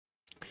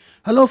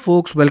Hello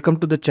folks, welcome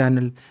to the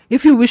channel.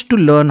 If you wish to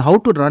learn how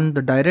to run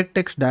the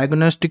DirectX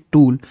Diagnostic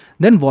tool,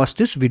 then watch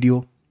this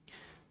video.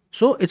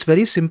 So it's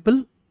very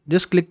simple.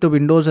 Just click the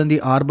Windows and the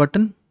R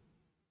button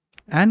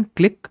and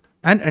click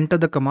and enter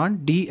the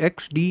command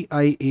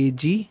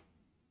DxDiag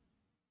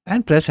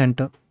and press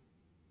enter.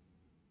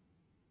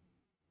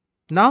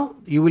 Now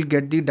you will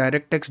get the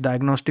DirectX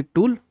Diagnostic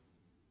tool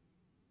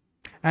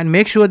and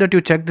make sure that you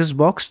check this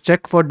box,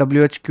 check for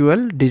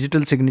WHQL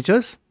digital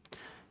signatures.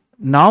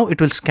 Now it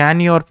will scan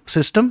your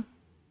system.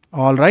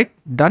 Alright,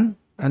 done,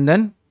 and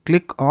then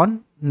click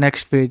on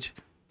next page.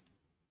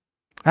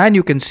 And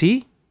you can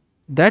see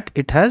that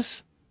it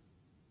has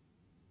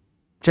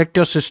checked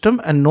your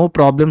system and no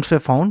problems were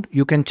found.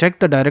 You can check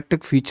the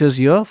DirectX features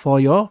here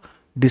for your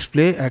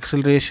display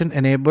acceleration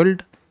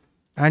enabled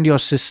and your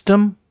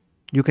system.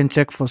 You can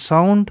check for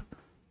sound.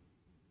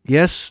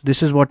 Yes,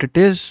 this is what it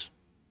is.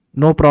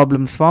 No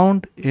problems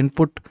found.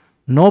 Input,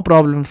 no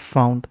problems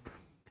found.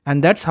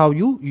 And that's how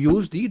you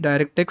use the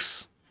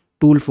DirectX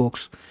tool,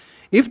 folks.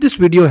 If this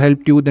video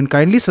helped you, then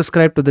kindly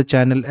subscribe to the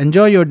channel.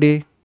 Enjoy your day.